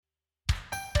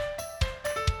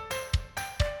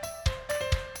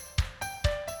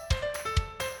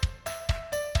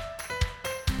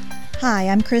Hi,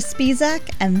 I'm Chris Spizak,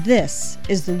 and this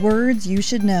is the Words You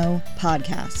Should Know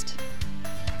podcast.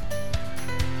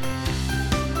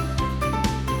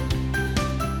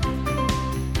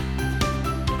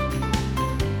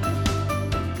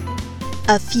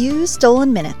 A few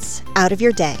stolen minutes out of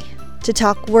your day to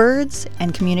talk words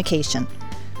and communication,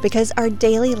 because our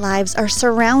daily lives are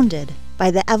surrounded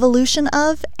by the evolution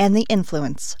of and the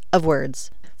influence of words.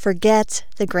 Forget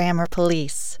the grammar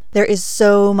police. There is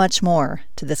so much more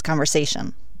to this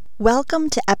conversation. Welcome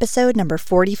to episode number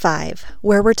 45,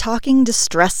 where we're talking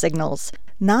distress signals.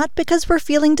 Not because we're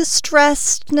feeling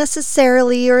distressed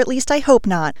necessarily, or at least I hope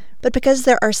not, but because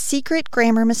there are secret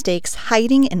grammar mistakes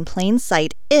hiding in plain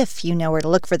sight if you know where to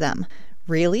look for them.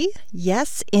 Really?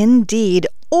 Yes, indeed.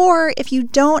 Or if you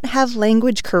don't have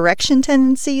language correction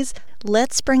tendencies,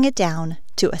 let's bring it down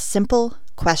to a simple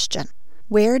question.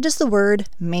 Where does the word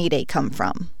Mayday come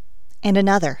from? And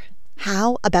another,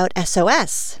 how about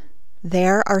SOS?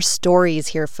 There are stories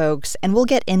here, folks, and we'll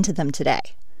get into them today.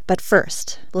 But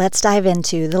first, let's dive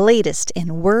into the latest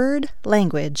in word,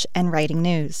 language, and writing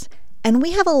news. And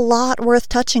we have a lot worth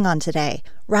touching on today.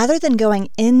 Rather than going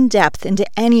in depth into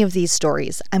any of these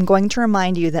stories, I'm going to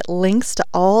remind you that links to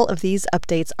all of these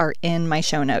updates are in my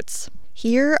show notes.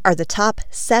 Here are the top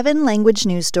 7 language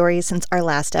news stories since our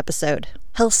last episode.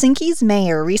 Helsinki's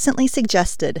mayor recently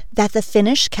suggested that the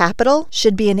Finnish capital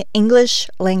should be an English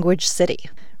language city.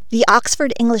 The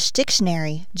Oxford English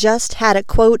Dictionary just had a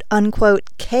quote-unquote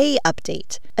K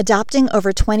update, adopting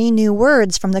over 20 new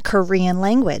words from the Korean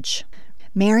language.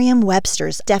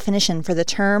 Merriam-Webster's definition for the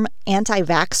term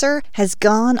anti-vaxxer has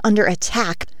gone under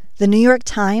attack. The New York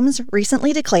Times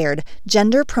recently declared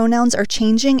gender pronouns are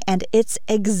changing and it's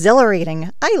exhilarating.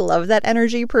 I love that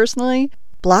energy personally.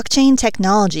 Blockchain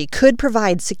technology could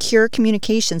provide secure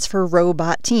communications for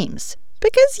robot teams.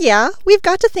 Because we've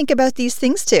got to think about these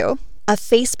things too. A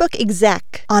Facebook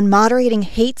exec on moderating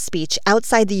hate speech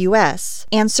outside the U.S.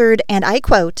 answered, and I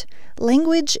quote,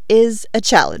 "Language is a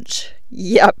challenge."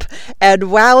 Yep. And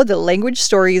wow, the language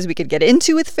stories we could get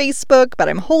into with Facebook, but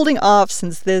I'm holding off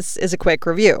since this is a quick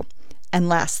review. And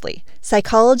lastly,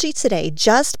 Psychology Today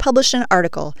just published an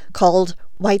article called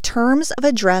Why Terms of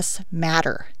Address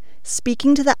Matter,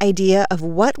 speaking to the idea of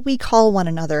what we call one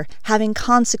another having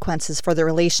consequences for the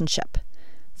relationship.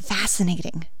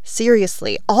 Fascinating.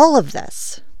 Seriously, all of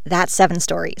this. That's 7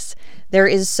 stories. There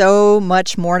is so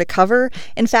much more to cover.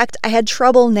 In fact, I had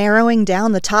trouble narrowing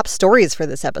down the top stories for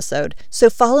this episode. So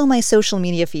follow my social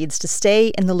media feeds to stay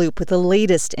in the loop with the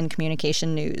latest in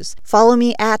communication news. Follow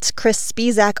me at Chris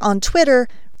Spizak on Twitter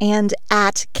and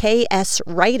at KS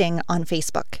Writing on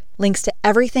Facebook. Links to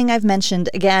everything I've mentioned,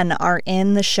 again, are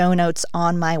in the show notes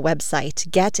on my website,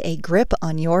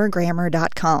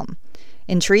 getagriponyourgrammar.com.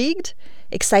 Intrigued?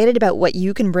 Excited about what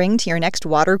you can bring to your next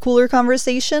water cooler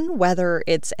conversation, whether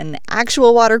it's an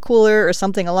actual water cooler or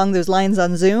something along those lines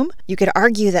on Zoom? You could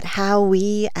argue that how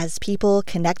we as people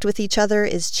connect with each other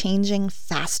is changing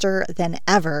faster than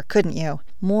ever, couldn't you?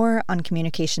 More on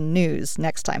communication news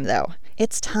next time, though.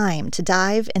 It's time to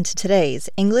dive into today's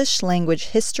English language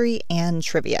history and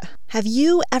trivia. Have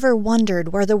you ever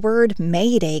wondered where the word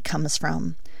Mayday comes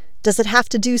from? Does it have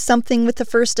to do something with the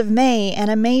 1st of May and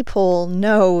a maypole?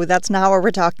 No, that's not what we're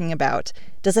talking about.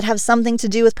 Does it have something to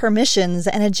do with permissions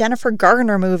and a Jennifer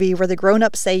Garner movie where the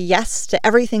grown-ups say yes to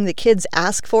everything the kids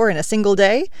ask for in a single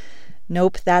day?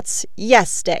 Nope, that's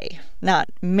Yes Day, not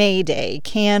May Day.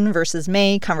 Can versus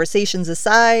may, conversations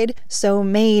aside. So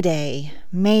Mayday,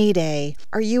 Mayday.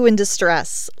 Are you in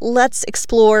distress? Let's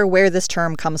explore where this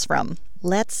term comes from.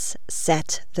 Let's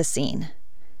set the scene.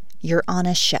 You're on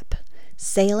a ship,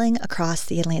 sailing across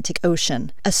the Atlantic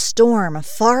Ocean. A storm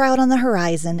far out on the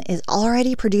horizon is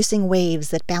already producing waves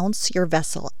that bounce your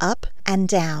vessel up and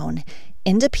down,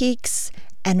 into peaks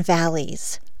and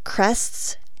valleys,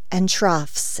 crests and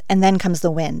troughs, and then comes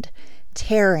the wind,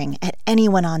 tearing at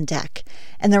anyone on deck,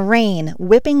 and the rain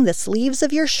whipping the sleeves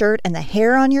of your shirt and the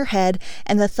hair on your head,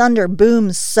 and the thunder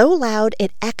booms so loud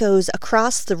it echoes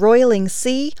across the roiling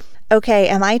sea. Okay,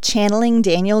 am I channeling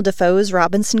Daniel Defoe's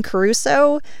Robinson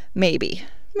Crusoe? Maybe.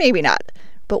 Maybe not.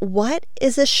 But what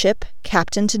is a ship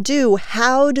captain to do?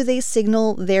 How do they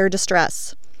signal their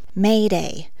distress?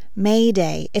 Mayday.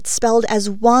 Mayday. It's spelled as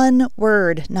one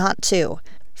word, not 2.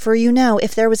 For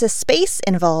if there was a space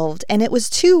involved and it was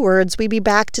 2 words, we'd be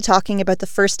back to talking about the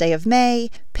 1st day of May,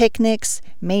 picnics,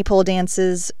 maypole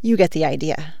dances. You get the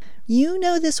idea. You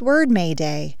know this word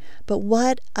Mayday, but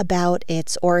what about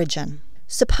its origin?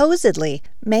 Supposedly,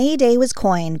 May Day was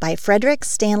coined by Frederick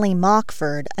Stanley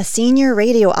Mockford, a senior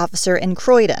radio officer in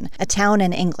Croydon, a town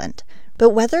in England. But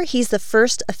whether he's the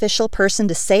first official person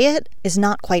to say it is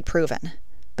not quite proven.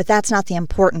 But that's not the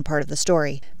important part of the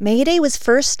story. Mayday was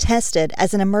first tested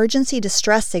as an emergency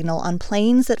distress signal on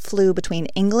planes that flew between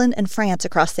England and France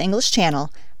across the English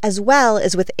Channel, as well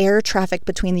as with air traffic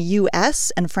between the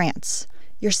U.S. and France.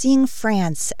 You're seeing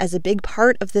France as a big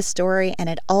part of this story, and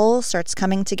it all starts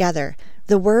coming together.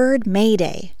 The word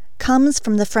Mayday comes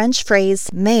from the French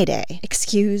phrase Mayday.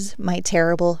 Excuse my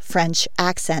terrible French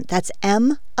accent. That's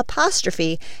M'-A-I-D-E-R,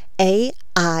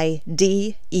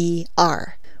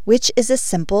 which is a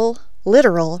simple,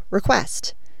 literal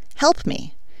request. Help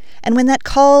me. And when that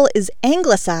call is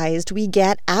anglicized, we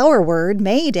get our word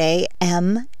Mayday,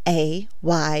 M-A-Y-D-A-Y.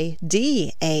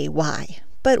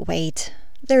 But wait.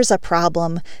 There's a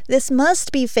problem. This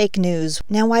must be fake news.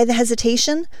 Now, why the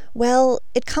hesitation? Well,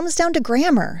 it comes down to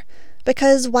grammar.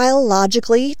 Because while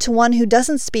logically, to one who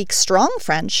doesn't speak strong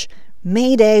French,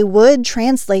 Mayday would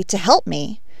translate to help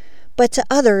me, but to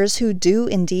others who do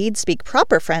indeed speak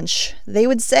proper French, they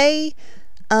would say,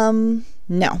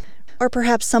 no. Or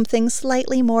perhaps something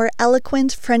slightly more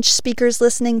eloquent. French speakers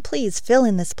listening, please fill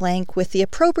in this blank with the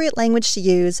appropriate language to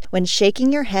use when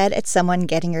shaking your head at someone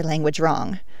getting your language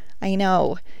wrong. I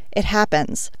know, it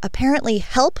happens. Apparently,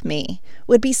 help me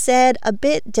would be said a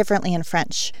bit differently in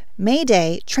French.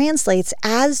 Mayday translates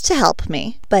as to help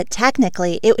me, but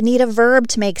technically it would need a verb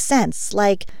to make sense,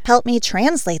 like help me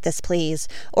translate this please,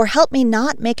 or help me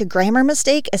not make a grammar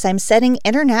mistake as I'm setting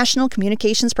international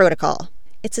communications protocol.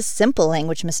 It's a simple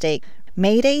language mistake.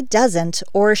 Mayday doesn't,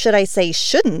 or should I say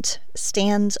shouldn't,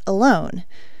 stand alone.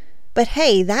 But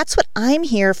hey, that's what I'm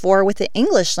here for with the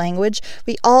English language.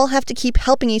 We all have to keep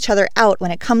helping each other out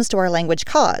when it comes to our language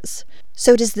cause.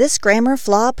 So does this grammar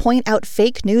flaw point out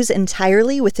fake news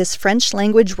entirely with this French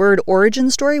language word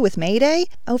origin story with Mayday?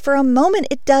 Oh, for a moment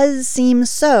it does seem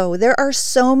so. There are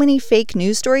so many fake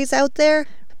news stories out there.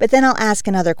 But then I'll ask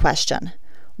another question.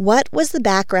 What was the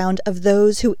background of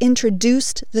those who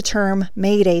introduced the term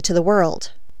Mayday to the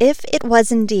world? If it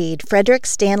was indeed Frederick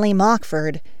Stanley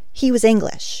Mockford, he was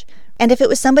English. And if it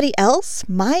was somebody else,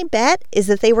 my bet is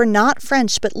that they were not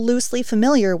French but loosely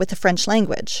familiar with the French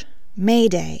language.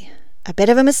 Mayday. A bit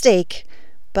of a mistake,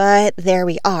 but there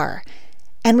we are.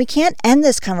 And we can't end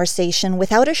this conversation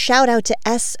without a shout out to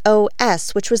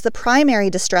SOS, which was the primary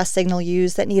distress signal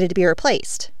used that needed to be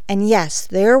replaced. And yes,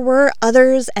 there were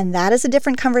others, and that is a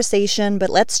different conversation, but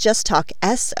let's just talk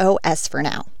SOS for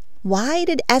now. Why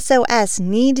did SOS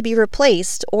need to be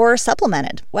replaced or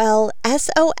supplemented? Well,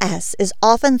 SOS is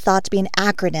often thought to be an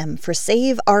acronym for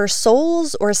Save Our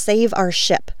Souls or Save Our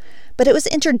Ship, but it was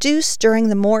introduced during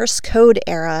the Morse code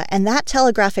era, and that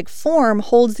telegraphic form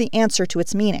holds the answer to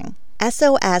its meaning.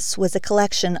 SOS was a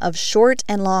collection of short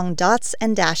and long dots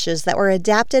and dashes that were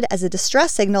adapted as a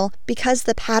distress signal because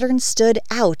the pattern stood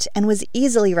out and was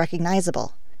easily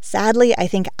recognizable. Sadly, I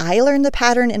think I learned the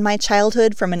pattern in my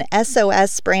childhood from an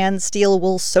SOS brand steel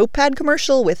wool soap pad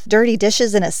commercial with dirty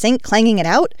dishes in a sink clanging it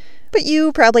out, but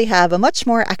you probably have a much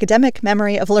more academic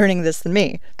memory of learning this than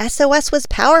me. SOS was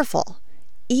powerful.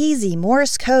 Easy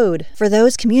Morse code for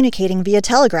those communicating via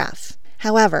telegraph.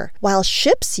 However, while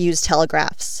ships used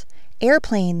telegraphs,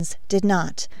 airplanes did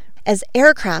not. As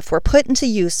aircraft were put into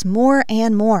use more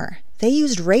and more, they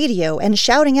used radio, and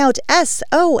shouting out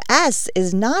SOS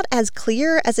is not as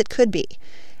clear as it could be.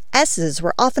 S's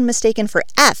were often mistaken for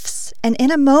F's, and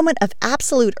in a moment of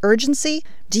absolute urgency,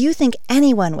 do you think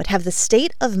anyone would have the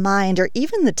state of mind or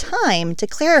even the time to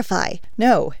clarify?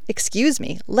 No, excuse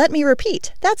me, let me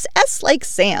repeat. That's S like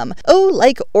Sam, O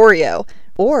like Oreo.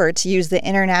 Or to use the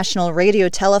International Radio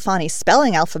Telephony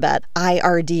spelling alphabet,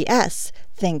 IRDS,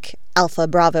 think Alpha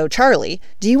Bravo Charlie.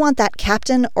 Do you want that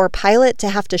captain or pilot to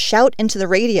have to shout into the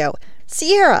radio,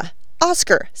 Sierra,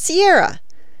 Oscar, Sierra,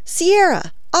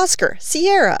 Sierra, Oscar,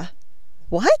 Sierra?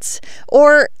 What?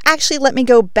 Or actually, let me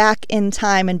go back in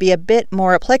time and be a bit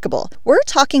more applicable. We're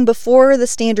talking before the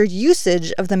standard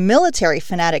usage of the military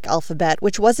phonetic alphabet,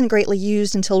 which wasn't greatly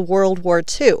used until World War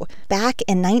II. Back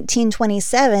in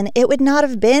 1927, it would not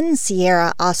have been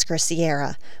Sierra, Oscar,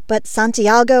 Sierra, but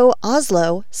Santiago,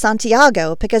 Oslo,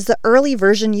 Santiago, because the early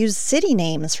version used city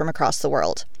names from across the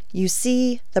world. You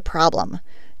see the problem.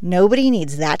 Nobody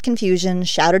needs that confusion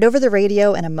shouted over the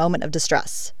radio in a moment of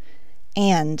distress.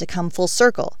 And to come full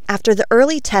circle, after the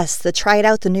early tests that tried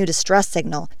out the new distress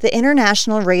signal, the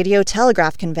International Radio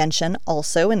Telegraph Convention,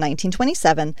 also in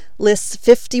 1927, lists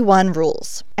 51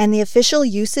 rules. And the official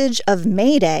usage of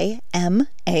Mayday,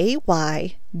 M-A-Y-D-A-Y,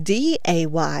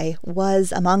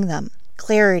 was among them.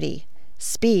 Clarity,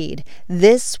 speed,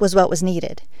 this was what was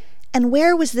needed. And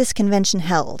where was this convention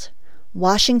held?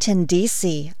 Washington,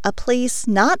 D.C., a place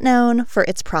not known for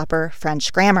its proper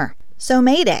French grammar. So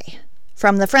Mayday.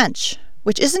 From the French,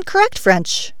 which isn't correct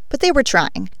French, But they were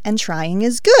trying, and trying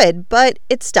is good, but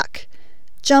it stuck.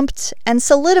 Jumped and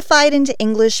solidified into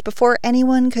English before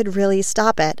anyone could really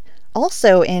stop it.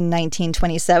 Also in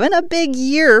 1927, a big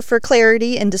year for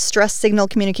clarity in distress signal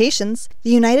communications,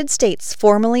 the United States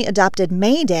formally adopted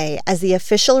May Day as the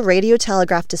official radio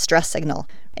telegraph distress signal,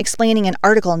 explaining in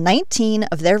Article 19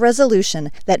 of their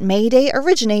resolution that May Day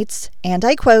originates, and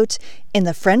I quote, in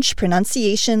the French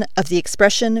pronunciation of the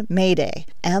expression May Day,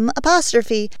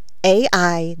 M''AIDER.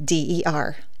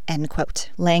 End quote.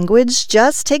 Language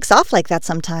just takes off like that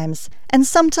sometimes. And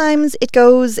sometimes it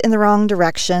goes in the wrong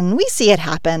direction. We see it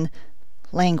happen.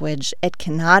 Language, it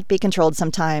cannot be controlled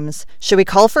sometimes. Should we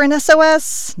call for an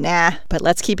SOS? Nah, but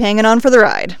let's keep hanging on for the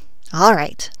ride. All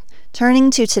right.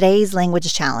 Turning to today's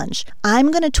language challenge,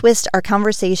 I'm going to twist our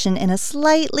conversation in a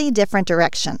slightly different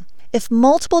direction. If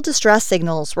multiple distress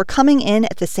signals were coming in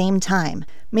at the same time,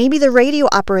 maybe the radio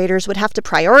operators would have to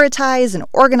prioritize and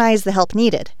organize the help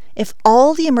needed. If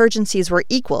all the emergencies were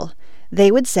equal,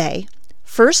 they would say,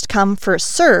 first come, first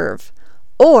serve,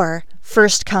 or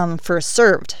first come, first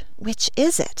served. Which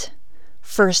is it?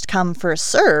 First come, first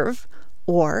serve,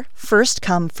 or first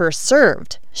come, first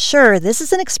served? Sure, this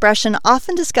is an expression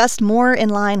often discussed more in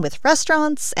line with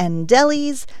restaurants and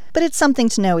delis, but it's something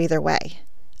to know either way.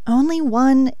 Only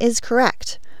one is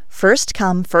correct. First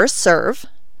come, first serve,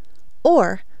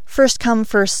 or first come,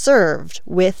 first served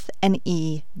with an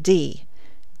ED.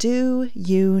 Do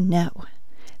you know?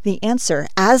 The answer,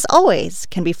 as always,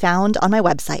 can be found on my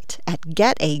website at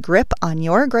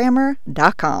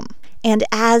getagriponyourgrammar.com. And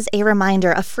as a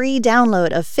reminder, a free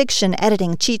download of fiction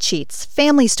editing cheat sheets,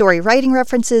 family story writing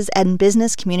references, and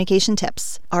business communication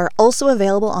tips are also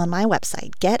available on my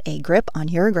website,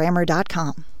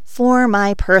 getagriponyourgrammar.com. For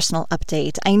my personal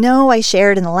update, I know I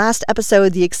shared in the last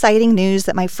episode the exciting news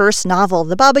that my first novel,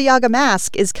 The Baba Yaga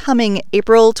Mask, is coming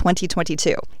April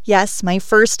 2022. Yes, my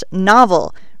first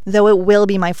novel, though it will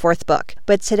be my fourth book.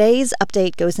 But today's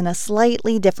update goes in a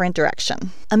slightly different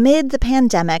direction. Amid the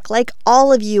pandemic, like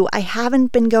all of you, I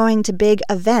haven't been going to big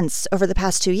events over the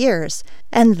past 2 years.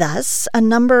 And thus, a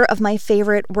number of my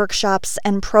favorite workshops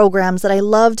and programs that I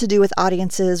love to do with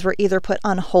audiences were either put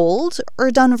on hold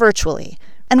or done virtually.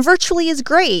 And virtually is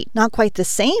great, not quite the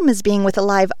same as being with a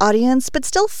live audience, but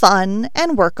still fun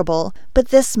and workable. But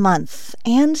this month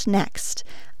and next,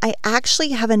 I actually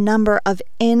have a number of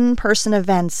in-person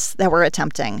events that we're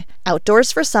attempting.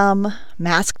 Outdoors for some,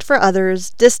 masked for others,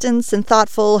 distance and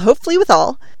thoughtful, hopefully with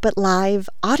all, but live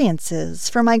audiences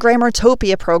for my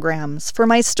Grammartopia programs, for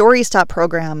my StoryStop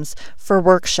programs, for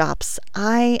workshops.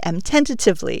 I am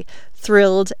tentatively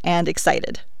thrilled and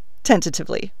excited.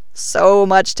 Tentatively. So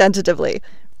much tentatively.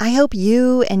 I hope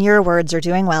you and your words are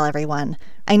doing well, everyone.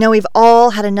 I know we've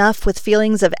all had enough with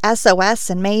feelings of SOS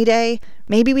and May Day.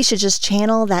 Maybe we should just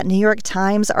channel that New York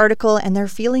Times article and their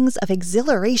feelings of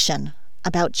exhilaration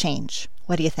about change.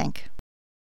 What do you think?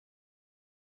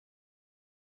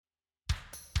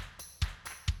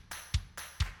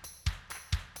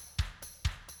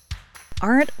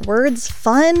 Aren't words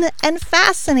fun and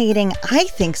fascinating? I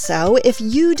think so. If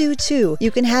you do too,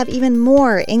 you can have even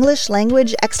more English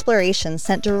language exploration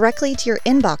sent directly to your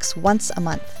inbox once a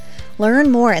month.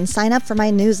 Learn more and sign up for my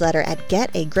newsletter at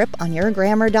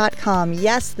getagriponyourgrammar.com.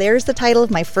 Yes, there's the title of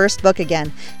my first book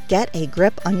again, Get a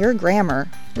Grip on Your Grammar.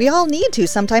 We all need to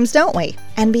sometimes, don't we?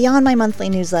 And beyond my monthly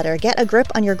newsletter, Get a Grip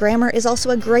on Your Grammar is also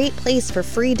a great place for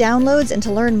free downloads and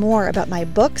to learn more about my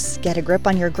books, Get a Grip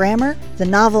on Your Grammar, the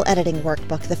Novel Editing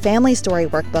Workbook, the Family Story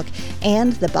Workbook,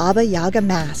 and the Baba Yaga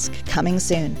Mask, coming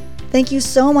soon. Thank you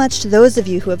so much to those of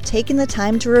you who have taken the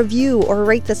time to review or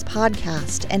rate this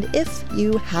podcast. And if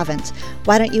you haven't,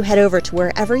 why don't you head over to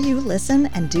wherever you listen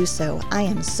and do so? I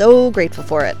am so grateful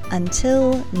for it.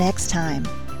 Until next time,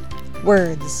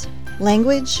 words,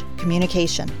 language,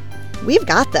 communication. We've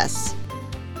got this.